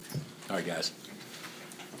All right, guys.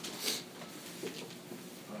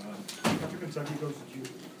 After Kentucky goes,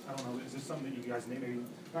 I don't know, is this something that you guys maybe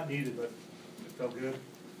not needed, but it felt good?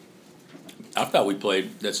 I thought we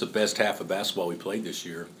played. That's the best half of basketball we played this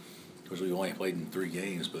year. Of course, we only played in 3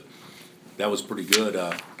 games, but that was pretty good.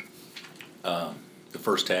 The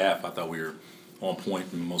first half, I thought we were on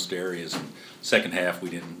point in most areas. And second half, we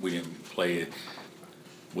didn't play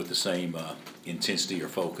with the same intensity or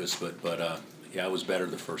focus. But yeah, it was better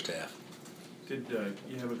the first half. Did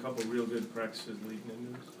you have a couple real good practices leading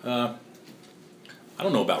into this? I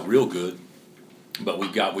don't know about real good, but we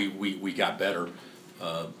got better.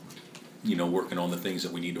 Working on the things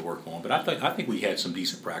that we need to work on. But I think we had some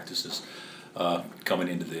decent practices coming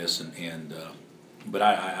into this, but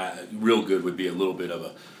I real good would be a little bit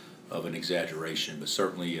of an exaggeration, but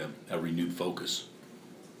certainly a renewed focus.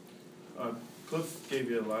 Cliff gave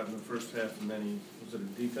you a lot in the first half, and then was it a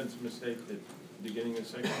defensive mistake at the beginning of the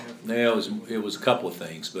second half? Yeah, it was a couple of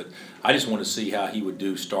things, but I just want to see how he would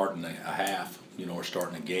do starting a half, or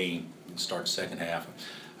starting a game and start the second half.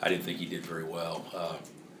 I didn't think he did very well.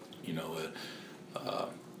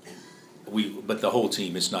 But the whole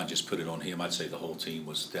team, it's not just put it on him. I'd say the whole team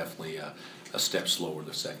was definitely a step slower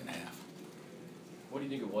the second half. What do you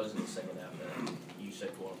think it was in the second half that you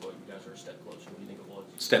said, quote unquote, you guys are a step closer? What do you think it was?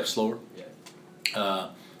 Step slower? Yeah.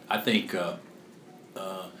 I think,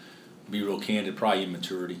 be real candid, probably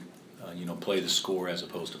immaturity. Play the score as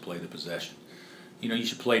opposed to play the possession. You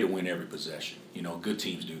should play to win every possession. Good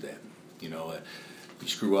teams do that. You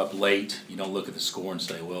screw up late, you don't look at the score and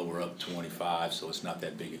say, well, we're up 25, so it's not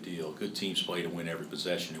that big a deal. Good teams play to win every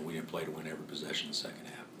possession, and we didn't play to win every possession in the second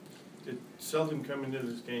half. Did Selden come into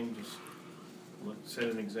this game just set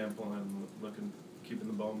an example and keeping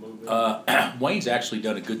the ball moving? Wayne's actually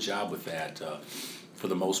done a good job with that for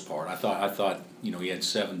the most part. I thought he had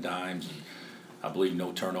 7 dimes, and I believe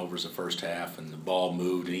no turnovers the first half, and the ball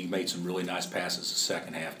moved, and he made some really nice passes the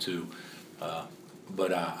second half too.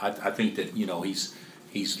 But I think that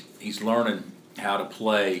he's learning how to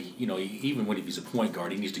play. Even when he's a point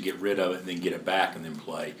guard, he needs to get rid of it and then get it back and then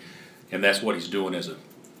play. And that's what he's doing as a.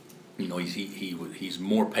 He's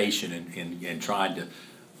more patient in trying to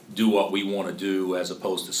do what we want to do, as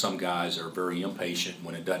opposed to some guys are very impatient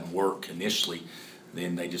when it doesn't work initially.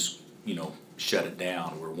 Then they just shut it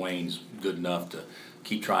down. Where Wayne's good enough to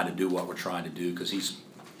keep trying to do what we're trying to do, because he's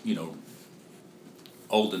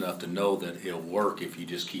old enough to know that it'll work if you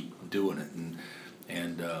just keep doing it,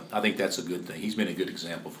 and I think that's a good thing. He's been a good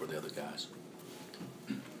example for the other guys.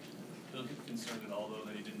 Feel concerned at all, though,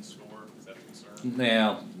 that he didn't score? Is that a concern?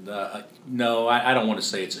 No, I don't want to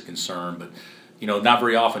say it's a concern, but not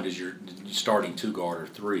very often does your starting 2 guard or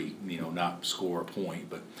 3 not score a point,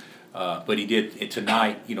 but he did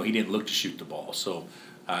tonight. He didn't look to shoot the ball, so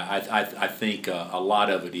I think a lot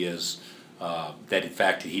of it is. That in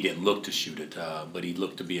fact he didn't look to shoot it, but he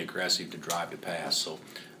looked to be aggressive to drive the pass. So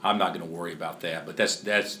I'm not going to worry about that. But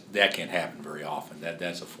that can't happen very often.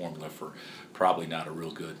 That's a formula for probably not a real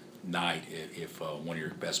good night if one of your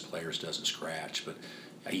best players doesn't scratch. But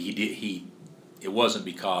it wasn't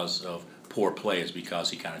because of poor play. It's because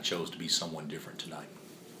he kind of chose to be someone different tonight.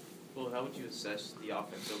 Well, how would you assess the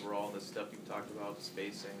offense overall, the stuff you talked about,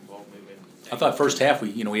 spacing, ball movement? I thought first half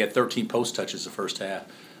we had 13 post touches the first half.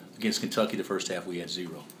 Against Kentucky, the first half we had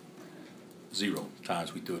 0. 0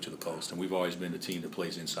 times we threw it to the post, and we've always been the team that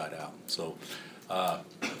plays inside out. So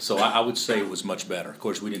I would say it was much better. Of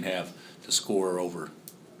course, we didn't have the scorer over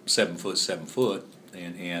 7 foot,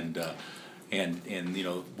 and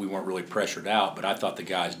we weren't really pressured out. But I thought the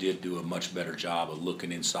guys did do a much better job of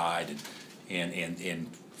looking inside and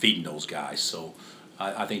feeding those guys. So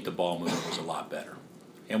I think the ball movement was a lot better,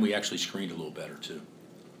 and we actually screened a little better too.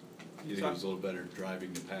 You think it was a little better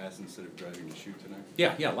driving the pass instead of driving the shoot tonight?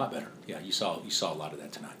 Yeah, a lot better. Yeah, you saw a lot of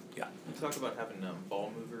that tonight. Yeah. You talk about having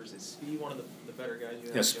ball movers. Is Svi one of the better guys you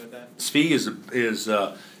have Yes, doing that? Svi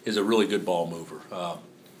is a really good ball mover.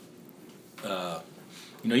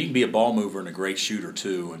 You can be a ball mover and a great shooter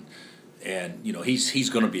too, and he's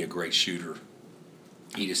going to be a great shooter.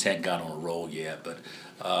 He just hadn't got on a roll yet, but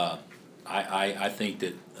I think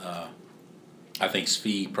that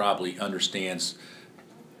Svi probably understands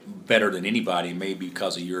better than anybody, maybe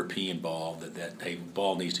because of European ball, that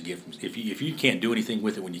ball needs to get from, if you can't do anything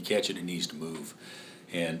with it when you catch it, it needs to move,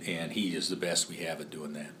 and he is the best we have at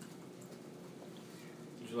doing that.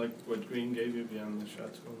 Did you like what Green gave you beyond the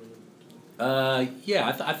shots going in? Yeah,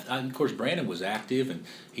 of course Brandon was active and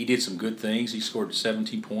he did some good things. He scored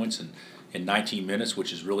 17 points in 19 minutes,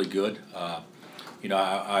 which is really good.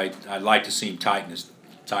 I'd like to see him tighten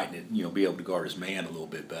it, be able to guard his man a little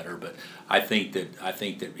bit better. But I think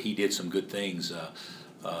that he did some good things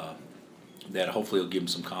that hopefully will give him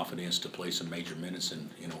some confidence to play some major minutes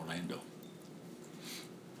in Orlando.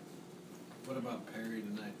 What about Perry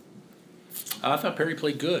tonight? I thought Perry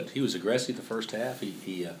played good. He was aggressive the first half.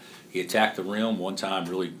 He attacked the rim one time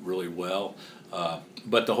really well.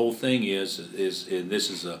 But the whole thing is this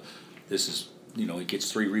is he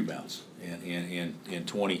gets 3 rebounds in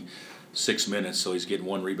 26 minutes, so he's getting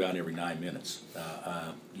 1 rebound every 9 minutes.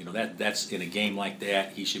 That's in a game like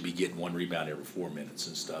that, he should be getting 1 rebound every 4 minutes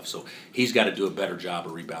and stuff. So he's got to do a better job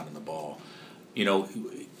of rebounding the ball.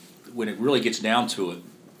 When it really gets down to it,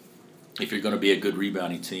 if you're going to be a good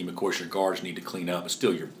rebounding team, of course your guards need to clean up, but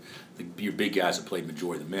still your big guys that played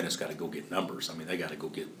majority of the minutes got to go get numbers. I mean, they got to go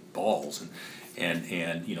get balls,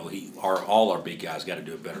 and all our big guys got to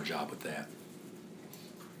do a better job with that.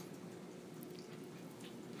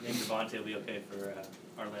 I think Devontae will be okay for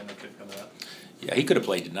Orlando trip coming up. Yeah, he could have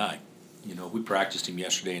played tonight. We practiced him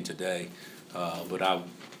yesterday and today, but I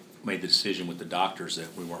made the decision with the doctors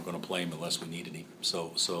that we weren't going to play him unless we needed him.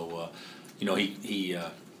 So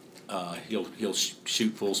he'll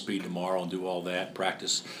shoot full speed tomorrow and do all that.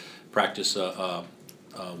 Practice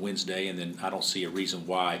Wednesday, and then I don't see a reason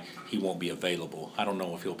why he won't be available. I don't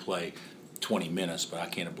know if he'll play 20 minutes, but I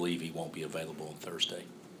can't believe he won't be available on Thursday.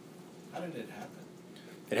 How did it happen?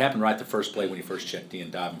 It happened right the first play when he first checked in,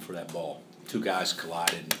 diving for that ball. 2 guys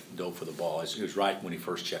collided and dove for the ball. It was right when he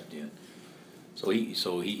first checked in. So he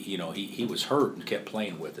was hurt and kept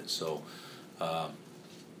playing with it. So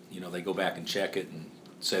they go back and check it and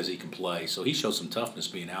says he can play. So he showed some toughness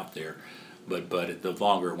being out there, but the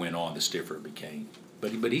longer it went on, the stiffer it became.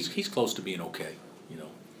 But he's close to being okay.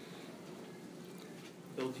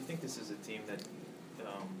 Bill, do you think this is a team that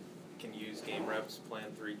can use game reps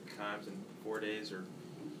planned 3 times in 4 days, or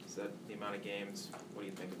is that the amount of games? What do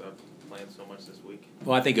you think about playing so much this week?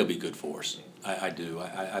 Well, I think it'll be good for us. I do.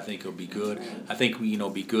 I think it'll be good. I think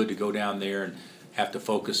be good to go down there and have to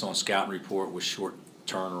focus on scouting report with short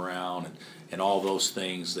turnaround and all those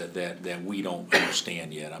things that we don't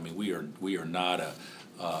understand yet. I mean, we are not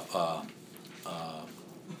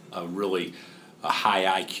a really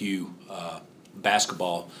high IQ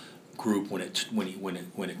basketball group when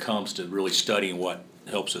it comes to really studying what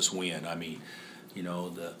helps us win. I mean,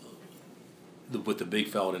 with the big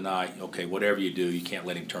fella tonight, okay, whatever you do, you can't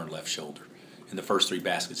let him turn left shoulder. In the first 3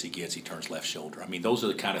 baskets he gets, he turns left shoulder. I mean, those are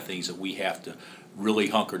the kind of things that we have to really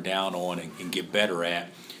hunker down on and get better at.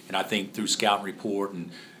 And I think through scouting report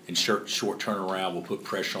and short turnaround, we'll put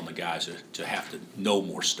pressure on the guys to have to know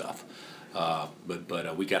more stuff.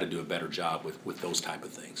 But we got to do a better job with those type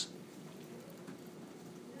of things.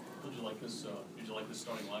 Did you like this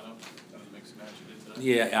starting lineup? Kind of the mix and match you did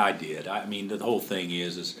today? Yeah, I did. I mean, the whole thing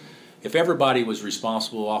is if everybody was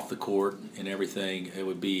responsible off the court and everything, it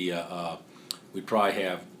would be we'd probably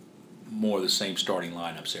have more of the same starting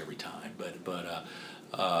lineups every time. But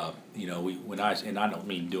I don't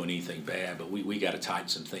mean doing anything bad, but we got to tighten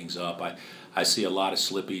some things up. I see a lot of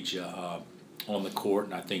slippage on the court,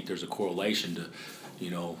 and I think there's a correlation to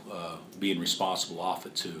being responsible off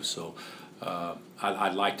it too. So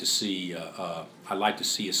I'd like to see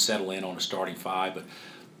us settle in on a starting 5, but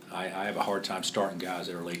I have a hard time starting guys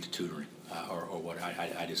that are late to tutoring or what.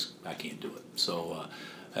 I can't do it. So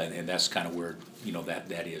and that's kind of where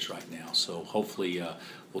that is right now. So hopefully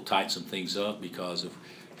we'll tighten some things up, because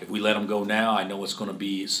if we let them go now, I know it's going to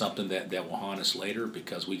be something that will haunt us later,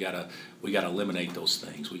 because we gotta eliminate those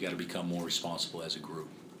things. We got to become more responsible as a group.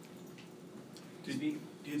 Do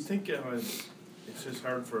you think it's just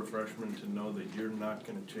hard for a freshman to know that you're not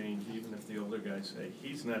going to change, even if the older guys say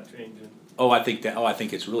he's not changing? I think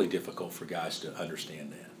it's really difficult for guys to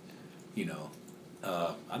understand that.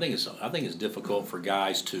 I think it's difficult for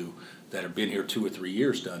guys that have been here 2 or 3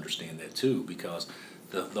 years to understand that too, because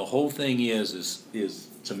the whole thing is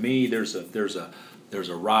to me there's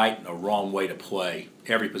a right and a wrong way to play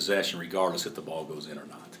every possession, regardless if the ball goes in or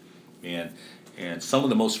not. And some of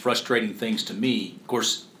the most frustrating things to me, of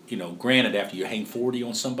course, granted, after you hang 40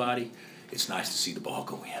 on somebody, it's nice to see the ball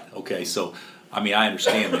go in. Okay, so I mean, I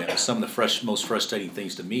understand that. But some of the most frustrating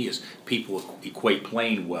things to me is people equate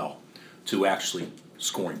playing well to actually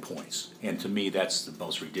scoring points, and to me, that's the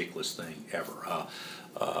most ridiculous thing ever.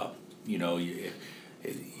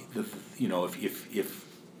 If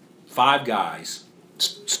 5 guys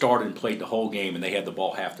started and played the whole game and they had the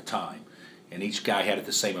ball half the time, and each guy had it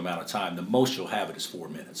the same amount of time, the most you'll have it is 4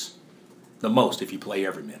 minutes. The most if you play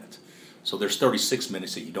every minute. So there's 36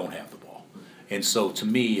 minutes that you don't have the ball. And so to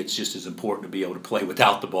me, it's just as important to be able to play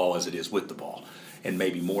without the ball as it is with the ball, and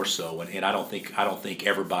maybe more so. And I don't think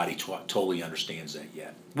everybody totally understands that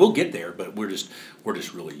yet. We'll get there, but we're just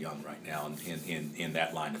really young right now in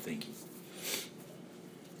that line of thinking.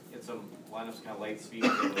 It's some lineups kind of late speed,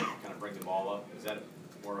 able to kind of bring the ball up. Is that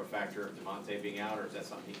more of a factor of Devontae being out, or is that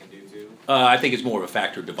something he can do too? I think it's more of a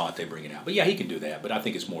factor of Devontae bringing out. But yeah, he can do that. But I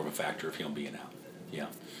think it's more of a factor of him being out. Yeah.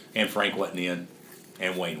 And Frank wasn't in,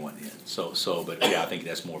 and Wayne wasn't in. But yeah, I think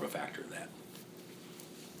that's more of a factor of that.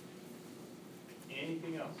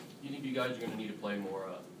 Anything else? Do you think you guys are gonna need to play more,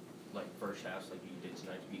 like first halves like you did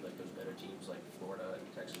tonight to beat like those better teams like Florida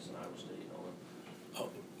and Texas and Iowa State and all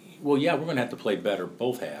them? Well, yeah, we're going to have to play better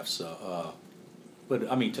both halves. But,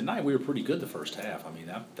 I mean, tonight we were pretty good the first half. I mean,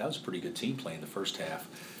 that was a pretty good team playing the first half.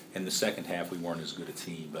 And the second half we weren't as good a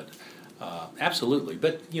team. But absolutely.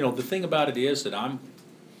 But, you know, the thing about it is that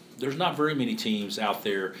there's not very many teams out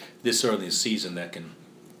there this early in the season that can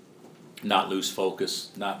not lose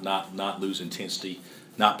focus, not lose intensity,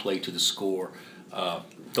 not play to the score,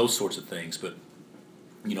 those sorts of things. But,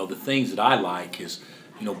 you know, the things that I like is,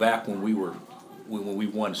 you know, back when we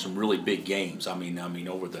won some really big games. I mean,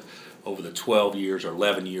 over the 12 years or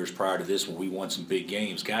 11 years prior to this, when we won some big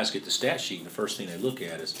games, guys get the stat sheet, and the first thing they look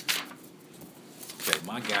at is, okay,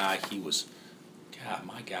 my guy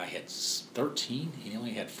had 13. He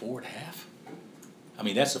only had 4 at half. I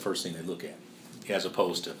mean, that's the first thing they look at, as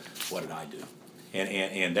opposed to what did I do,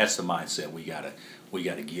 and that's the mindset we gotta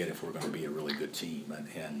get if we're going to be a really good team,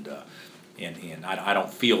 and I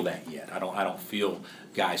don't feel that yet. I don't feel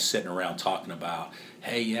guys sitting around talking about,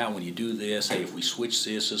 hey, yeah, when you do this, hey, if we switch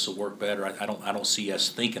this will work better. I don't see us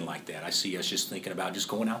thinking like that. I see us just thinking about just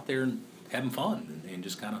going out there and having fun and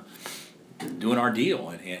just kind of doing our deal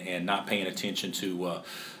and not paying attention to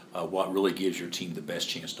what really gives your team the best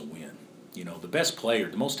chance to win. You know, the best player,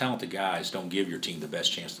 the most talented guys don't give your team the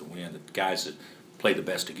best chance to win. The guys that play the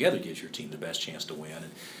best together gives your team the best chance to win.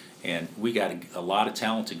 And we got a lot of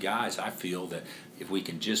talented guys. I feel that if we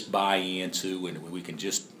can just buy into and we can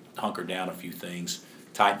just hunker down a few things,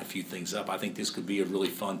 tighten a few things up, I think this could be a really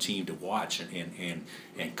fun team to watch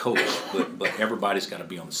and coach. But everybody's got to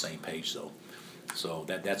be on the same page, though. So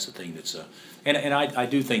that's the thing that's and I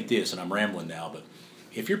do think this, and I'm rambling now, but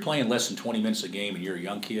if you're playing less than 20 minutes a game and you're a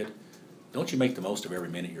young kid, don't you make the most of every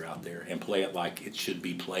minute you're out there and play it like it should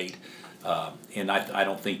be played? And I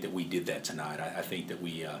don't think that we did that tonight. I think that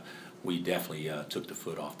we definitely took the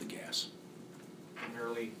foot off the gas. An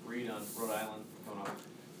early read on Rhode Island coming off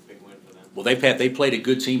big win for them. Well, they played a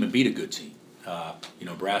good team and beat a good team. You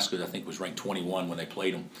know, Nebraska I think was ranked 21 when they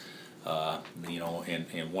played them. You know,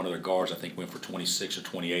 and one of their guards I think went for 26 or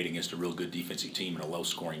 28 against a real good defensive team in a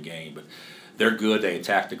low-scoring game. But they're good. They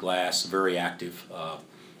attack the glass, very active.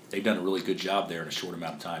 They've done a really good job there in a short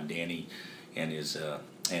amount of time, Danny and his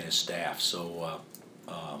staff. So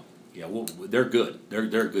yeah, they're good. They're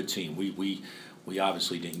a good team. We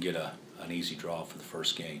obviously didn't get an easy draw for the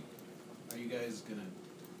first game. Are you guys gonna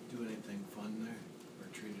do anything fun there,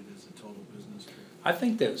 or treat it as a total business trip? I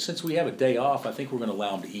think that since we have a day off, I think we're going to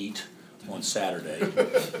allow them to eat on Saturday.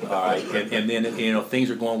 All right, and then you know if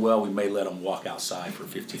things are going well, we may let them walk outside for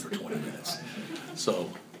 15 or 20 minutes. So.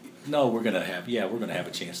 No, we're going to have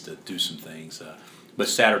a chance to do some things, but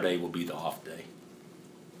Saturday will be the off day.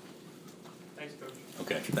 Thanks, Coach.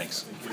 Okay, thanks.